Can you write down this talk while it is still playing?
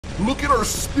Look at our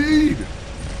speed.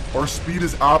 Our speed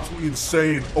is absolutely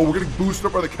insane. Oh, we're getting boosted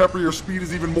up by the khepri. Our speed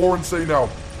is even more insane now.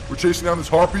 We're chasing down this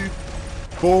harpy.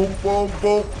 Boom, boom,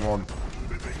 boom. Come on.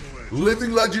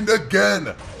 Living legend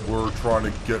again. We're trying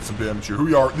to get some damage here. Here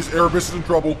we are. This Erebus is in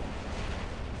trouble.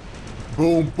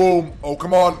 Boom, boom. Oh,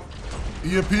 come on.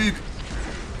 EMP'd.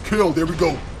 Kill. There we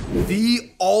go.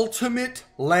 The ultimate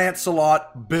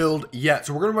Lancelot build yet.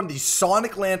 So we're going to run the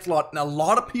Sonic Lancelot. And a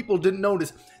lot of people didn't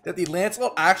notice that the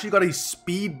Lancelot actually got a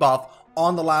speed buff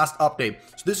on the last update.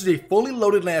 So this is a fully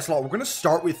loaded Lancelot. We're going to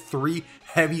start with 3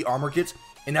 heavy armor kits.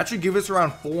 And that should give us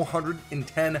around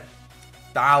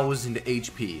 410,000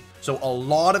 HP. So a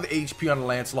lot of HP on the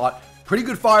Lancelot. Pretty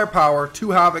good firepower.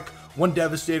 2 Havoc, 1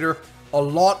 Devastator. A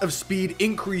lot of speed,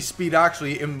 increased speed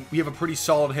actually. And we have a pretty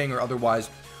solid hanger otherwise.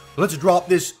 Let's drop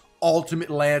this ultimate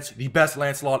Lance, the best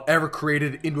Lancelot ever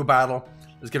created, into a battle.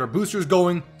 Let's get our boosters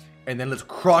going. And then let's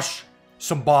crush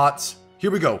some bots. Here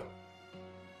we go.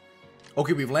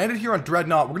 Okay, we've landed here on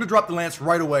Dreadnought. We're going to drop the Lance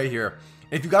right away here.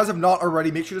 And if you guys have not already,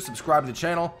 make sure to subscribe to the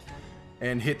channel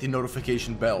and hit the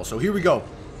notification bell. So here we go.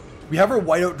 We have our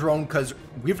whiteout drone because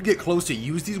we have to get close to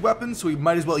use these weapons. So we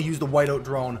might as well use the whiteout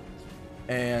drone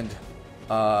and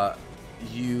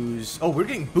use... Oh, we're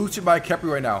getting boosted by a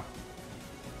khepri right now.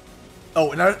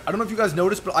 Oh, and I don't know if you guys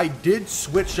noticed, but I did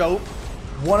switch out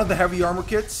one of the heavy armor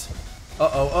kits.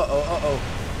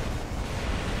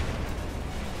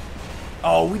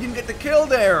 Oh, we didn't get the kill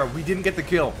there. We didn't get the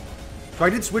kill. So I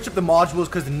did switch up the modules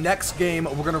because the next game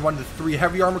we're going to run the 3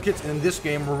 heavy armor kits. And in this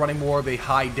game, we're running more of a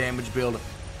high damage build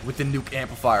with the nuke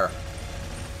amplifier.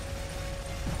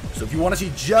 So if you want to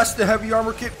see just the heavy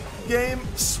armor kit game,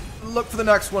 look for the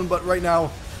next one. But right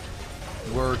now,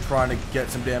 we're trying to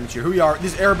get some damage here. Here we are.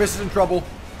 This Erebus is in trouble.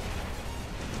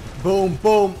 Boom,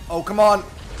 boom. Oh, come on.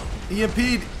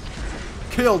 EMP'd.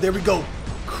 Kill. There we go.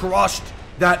 Crushed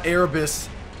that Erebus.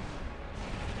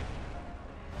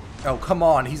 Oh, come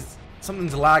on.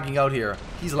 Something's lagging out here.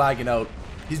 He's lagging out.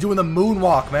 He's doing the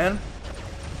moonwalk, man.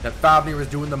 That Fafnir is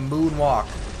doing the moonwalk.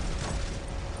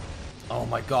 Oh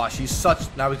my gosh.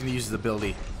 Now he's going to use his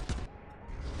ability.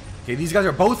 Okay, these guys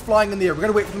are both flying in the air. We're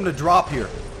going to wait for them to drop here.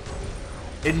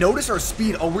 And notice our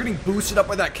speed. Oh, we're getting boosted up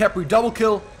by that khepri. Double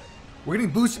kill. We're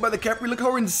getting boosted by the khepri. Look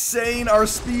how insane our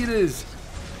speed is.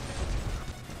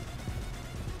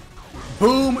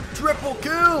 Boom. Triple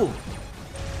kill.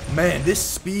 Man, this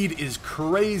speed is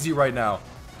crazy right now.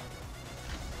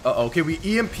 Uh-oh. Okay, we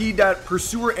EMP'd that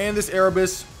Pursuer and this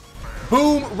Erebus.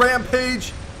 Boom.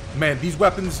 Rampage. Man, these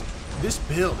weapons, this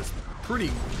build is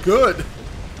pretty good.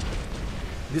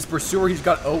 This Pursuer, he's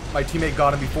got... Oh, my teammate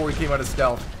got him before he came out of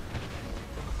stealth.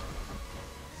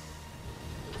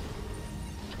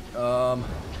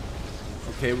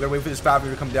 Okay, we gotta wait for this Fafnir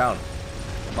to come down.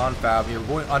 Come on, Fafnir. We're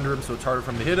going under him, so it's harder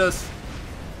for him to hit us.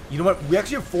 You know what? We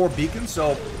actually have 4 beacons,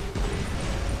 so...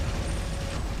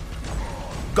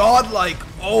 Godlike!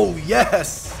 Oh,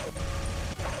 yes!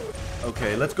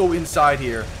 Okay, let's go inside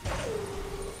here.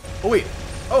 Oh, wait.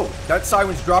 Oh, that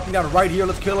Siren's dropping down right here.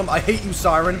 Let's kill him. I hate you,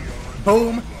 Siren.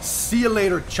 Boom. See you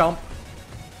later, chump.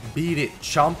 Beat it,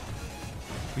 chump.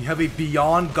 We have a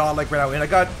Beyond Godlike right now, and I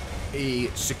got a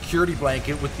security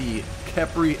blanket with the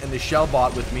khepri and the shell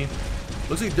bot with me.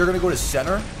 Looks like they're gonna go to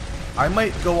center. I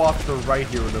might go off to the right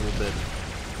here a little bit.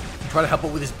 Try to help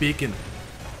out with this beacon.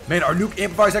 Man, our nuke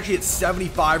amplifier is actually at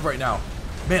 75 right now.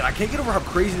 Man, I can't get over how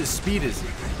crazy this speed is.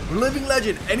 Living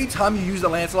legend, anytime you use the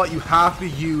Lancelot, you have to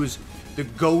use the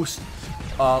Ghost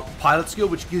pilot skill,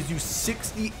 which gives you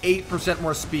 68%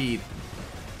 more speed.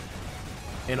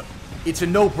 And it's a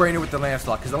no-brainer with the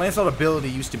Lancelot, because the Lancelot ability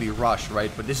used to be rush, right?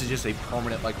 But this is just a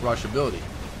permanent, like, rush ability.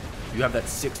 You have that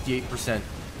 68%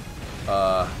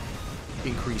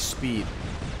 increased speed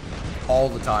all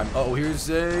the time. Oh,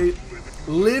 here's a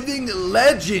living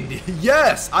legend.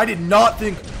 Yes, I did not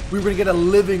think we were going to get a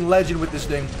living legend with this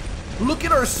thing. Look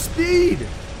at our speed.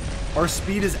 Our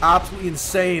speed is absolutely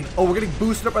insane. Oh, we're getting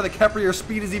boosted up by the khepri. Our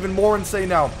speed is even more insane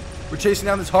now. We're chasing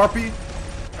down this harpy.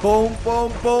 Boom,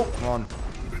 boom, boom. Come on.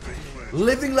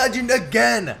 Living legend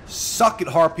again. Suck it,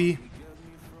 Harpy.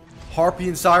 Harpy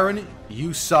and Siren,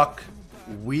 you suck.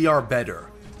 We are better.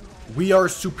 We are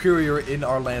superior in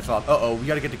our Lancelot. Uh-oh, we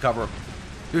gotta get to cover.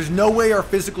 There's no way our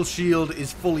physical shield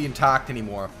is fully intact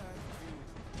anymore.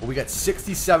 But we got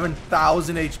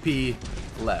 67,000 HP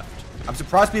left. I'm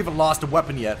surprised we haven't lost a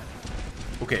weapon yet.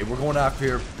 Okay, we're going after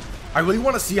here. I really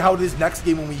want to see how it is next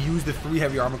game when we use the 3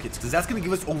 heavy armor kits, because that's going to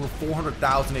give us over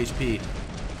 400,000 HP,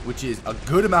 which is a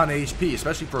good amount of HP,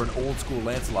 especially for an old school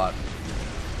Lancelot.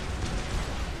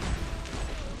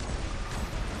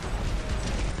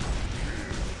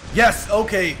 Yes,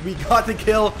 okay, we got the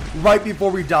kill right before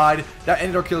we died. That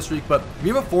ended our kill streak, but we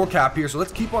have a 4 cap here, so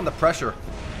let's keep on the pressure.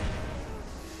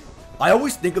 I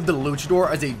always think of the Luchador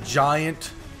as a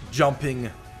giant jumping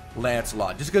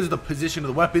Lancelot, just because of the position of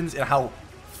the weapons and how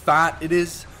fat it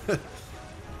is.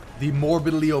 The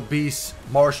morbidly obese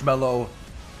marshmallow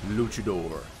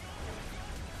Luchador.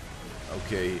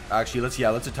 Okay, actually,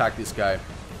 let's attack this guy.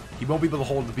 He won't be able to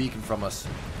hold the beacon from us.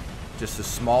 Just a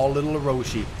small little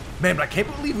Orochi. Man, but I can't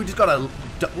believe we just got a,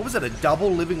 what was that, a double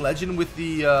living legend with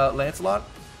the Lancelot?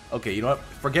 Okay, you know what?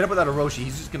 Forget about that Orochi.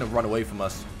 He's just going to run away from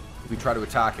us if we try to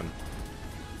attack him.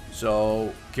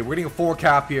 So, okay, we're getting a 4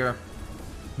 cap here.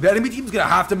 The enemy team's going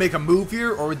to have to make a move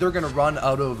here, or they're going to run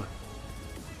out of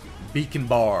beacon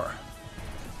bar.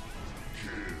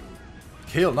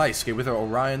 Kill, nice. Okay, with our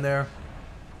Orion there.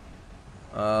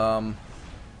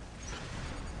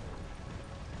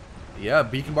 Yeah,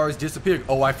 beacon bar has disappeared.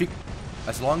 Oh, I think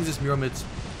as long as this Myrmid's...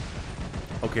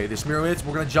 Okay, this Myrmid's,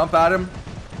 we're going to jump at him.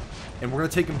 And we're going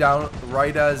to take him down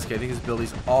right as... Okay, I think his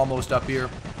ability's almost up here.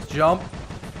 Let's jump.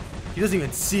 He doesn't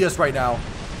even see us right now.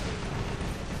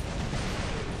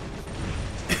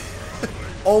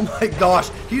 Oh my gosh.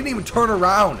 He didn't even turn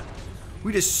around.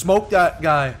 We just smoked that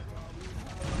guy.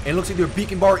 And it looks like their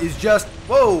beacon bar is just...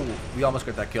 Whoa! We almost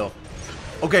got that kill.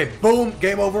 Okay, boom,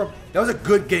 game over. That was a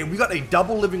good game. We got a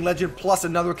double living legend plus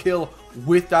another kill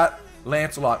with that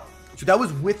Lancelot. So that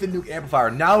was with the nuke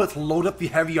amplifier. Now let's load up the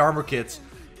heavy armor kits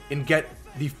and get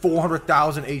the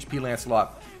 400,000 HP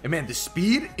Lancelot. And man, the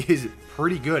speed is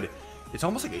pretty good. It's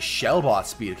almost like a shellbot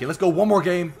speed. Okay, let's go one more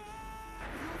game.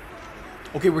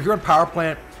 Okay, we're here on power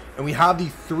plant, and we have the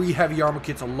 3 heavy armor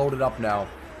kits loaded up now.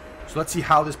 So let's see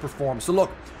how this performs. So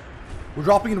look, we're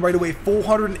dropping in right away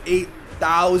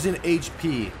 408,000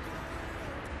 HP.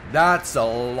 That's a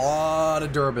lot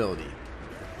of durability.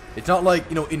 It's not like,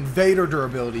 you know, invader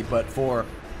durability, but for,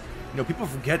 you know, people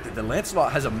forget that the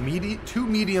Lancelot has a 2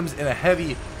 mediums and a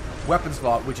heavy weapon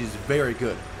slot, which is very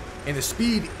good. And the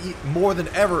speed, more than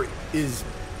ever, is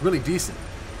really decent.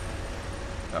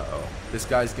 Uh-oh. This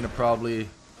guy's gonna probably...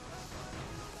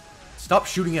 Stop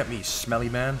shooting at me, smelly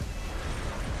man.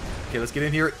 Okay, let's get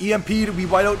in here. EMP'd, we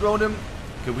whiteout droned him.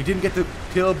 Okay, we didn't get the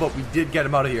kill, but we did get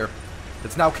him out of here.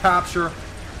 Let's now capture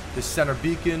this center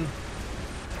beacon.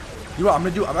 You know what I'm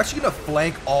gonna do? I'm actually gonna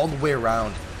flank all the way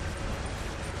around.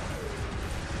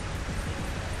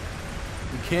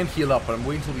 We can heal up, but I'm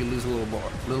waiting until we lose a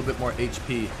little bit more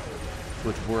HP, so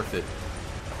it's worth it.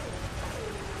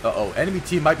 Uh-oh, enemy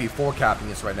team might be 4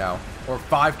 capping us right now, or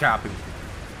 5 capping.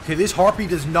 Okay, this Harpy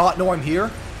does not know I'm here,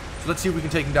 so let's see if we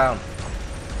can take him down.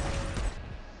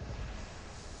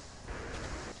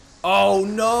 Oh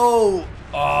no!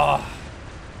 Ah.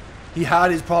 He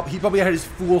probably had his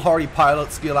foolhardy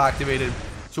pilot skill activated.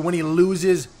 So when he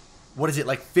loses, what is it,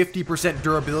 like 50%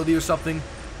 durability or something,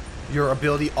 your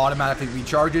ability automatically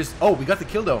recharges. Oh, we got the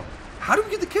kill though. How did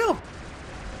we get the kill?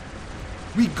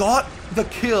 We got the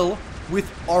kill with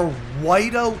our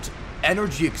whiteout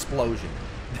energy explosion.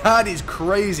 That is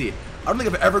crazy. I don't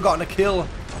think I've ever gotten a kill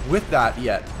with that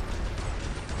yet.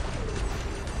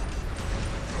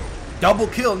 Double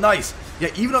kill, nice. Yeah,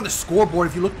 even on the scoreboard,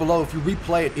 if you look below, if you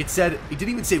replay it, it didn't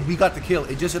even say we got the kill.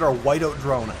 It just said our whiteout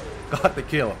drone got the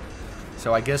kill.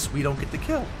 So I guess we don't get the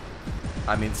kill.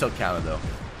 I mean, it still counted though.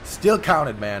 Still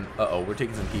counted, man. Uh-oh, we're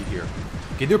taking some heat here.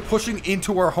 Okay, they're pushing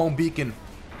into our home beacon.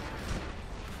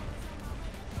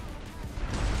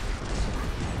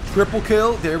 Triple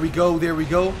kill. There we go, there we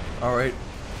go. All right.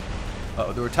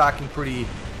 Uh-oh, they're attacking pretty...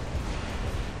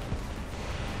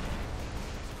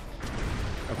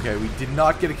 Okay, we did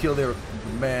not get a kill there,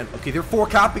 man. Okay, they're 4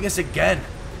 capping us again.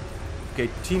 Okay,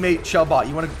 teammate Shellbot,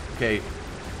 you want to... Okay,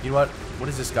 you know what? What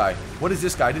is this guy? What is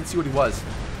this guy? I didn't see what he was.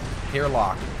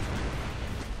 Hairlock.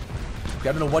 Okay,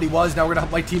 I don't know what he was. Now we're going to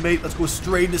help my teammate. Let's go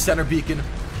straight into center beacon.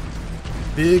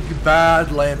 Big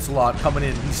bad Lancelot coming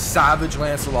in. He's savage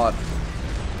Lancelot.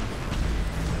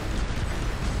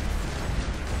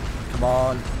 Come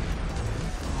on.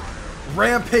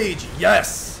 Rampage,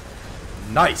 yes.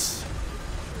 Nice.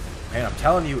 Man, I'm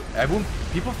telling you,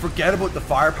 people forget about the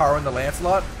firepower in the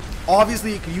Lancelot.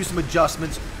 Obviously, it could use some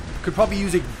adjustments. Could probably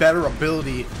use a better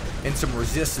ability and some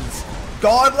resistance.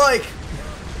 Godlike!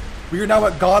 We are now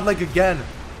at Godlike again.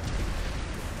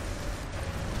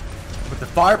 But the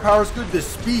firepower is good. The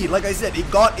speed, like I said, it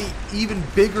got an even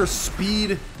bigger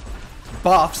speed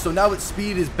buff. So now its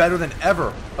speed is better than ever.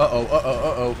 Uh-oh, uh-oh,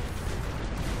 uh-oh.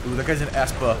 Ooh, that guy's an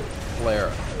Espa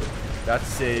player.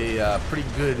 That's a pretty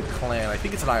good clan. I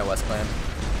think it's an iOS clan.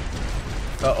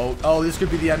 Uh-oh. Oh, this could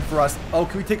be the end for us. Oh,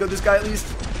 can we take out this guy at least?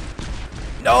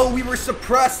 No, we were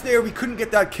suppressed there. We couldn't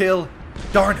get that kill.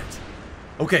 Darn it.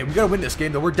 Okay, we gotta win this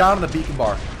game though. We're down on the beacon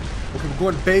bar. Okay, we're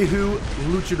going Behu,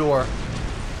 Luchador.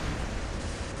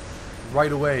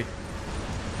 Right away.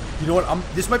 You know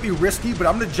what? This might be risky, but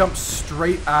I'm gonna jump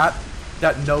straight at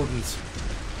that Nodens.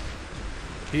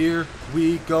 Here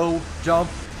we go. Jump.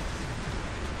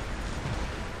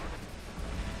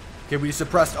 Okay, we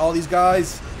suppressed all these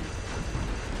guys.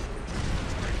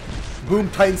 Boom,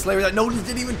 Titan Slayer. That Nodens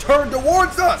didn't even turn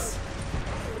towards us.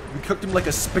 We cooked him like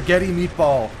a spaghetti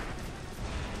meatball.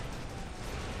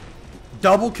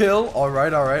 Double kill.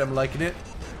 Alright, alright. I'm liking it.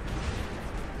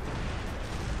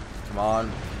 Come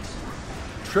on.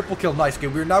 Triple kill. Nice. Okay,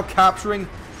 we're now capturing.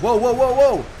 Whoa, whoa, whoa,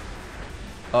 whoa.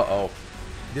 Uh-oh.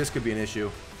 This could be an issue.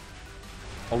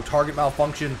 Oh, target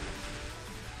malfunction.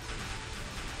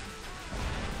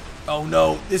 Oh,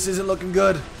 no. This isn't looking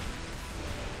good.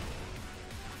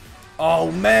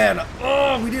 Oh, man.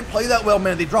 Oh, we didn't play that well,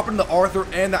 man. They dropped in the Arthur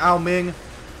and the Ao Ming.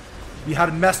 We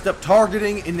had messed up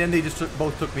targeting, and then they just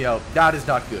both took me out. That is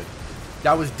not good.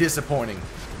 That was disappointing.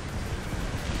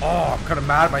 Oh, I'm kind of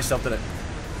mad at myself that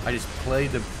I just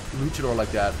played the Luchador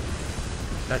like that.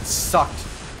 That sucked.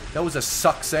 That was a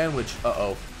suck sandwich.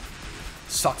 Uh-oh.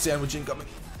 Suck sandwich incoming.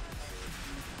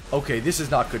 Okay, this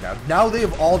is not good now. Now they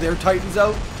have all their Titans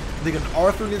out. They got an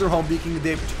Arthur near their home beacon.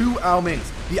 They have 2 Ao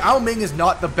Mings. The Ao Ming is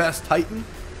not the best Titan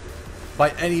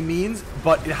by any means,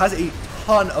 but it has a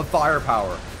ton of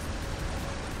firepower.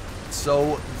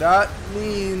 So that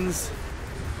means...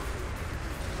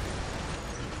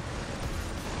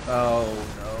 Oh,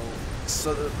 no.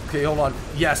 So, okay, hold on.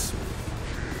 Yes.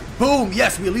 Boom!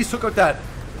 Yes, we at least took out that...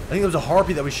 I think it was a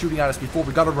Harpy that was shooting at us before.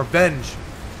 We got a revenge.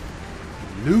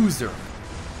 Loser.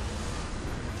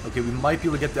 Okay, we might be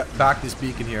able to get that back this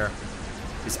beacon here.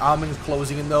 This Ao Ming's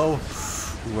closing in, though.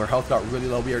 Ooh, our health got really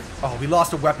low. We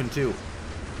lost a weapon, too.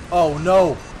 Oh,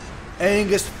 no.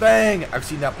 Angus Fang. I've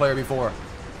seen that player before.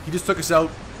 He just took us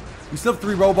out. We still have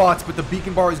 3 robots, but the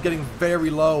beacon bar is getting very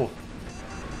low.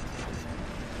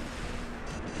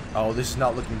 Oh, this is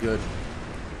not looking good.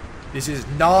 This is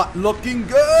not looking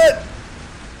good!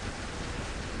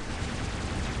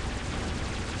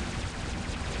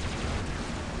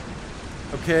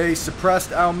 Okay,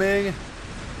 suppressed Ao Ming.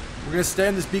 We're going to stay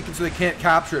on this beacon so they can't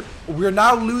capture it. We're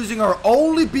now losing our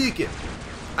only beacon.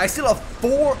 I still have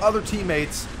 4 other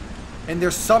teammates, and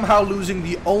they're somehow losing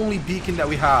the only beacon that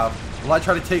we have while I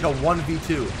try to take a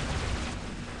 1v2.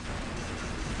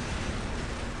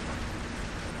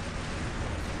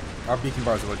 Our beacon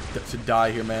bars are about to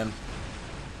die here, man.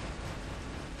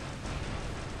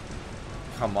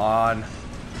 Come on.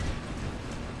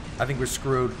 I think we're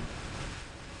screwed.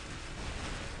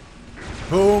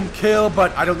 Boom, kill,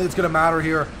 but I don't think it's going to matter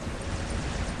here.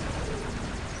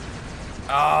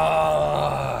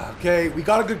 Okay, we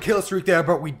got a good kill streak there,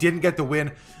 but we didn't get the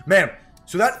win. Man,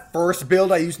 so that first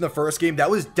build I used in the first game, that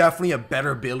was definitely a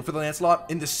better build for the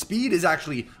Lancelot. And the speed is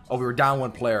actually... Oh, we were down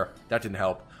 1 player. That didn't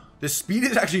help. The speed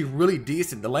is actually really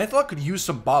decent. The Lancelot could use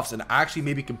some buffs and actually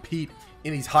maybe compete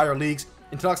in these higher leagues.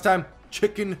 Until next time,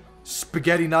 chicken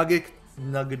spaghetti nuggets.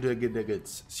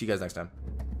 See you guys next time.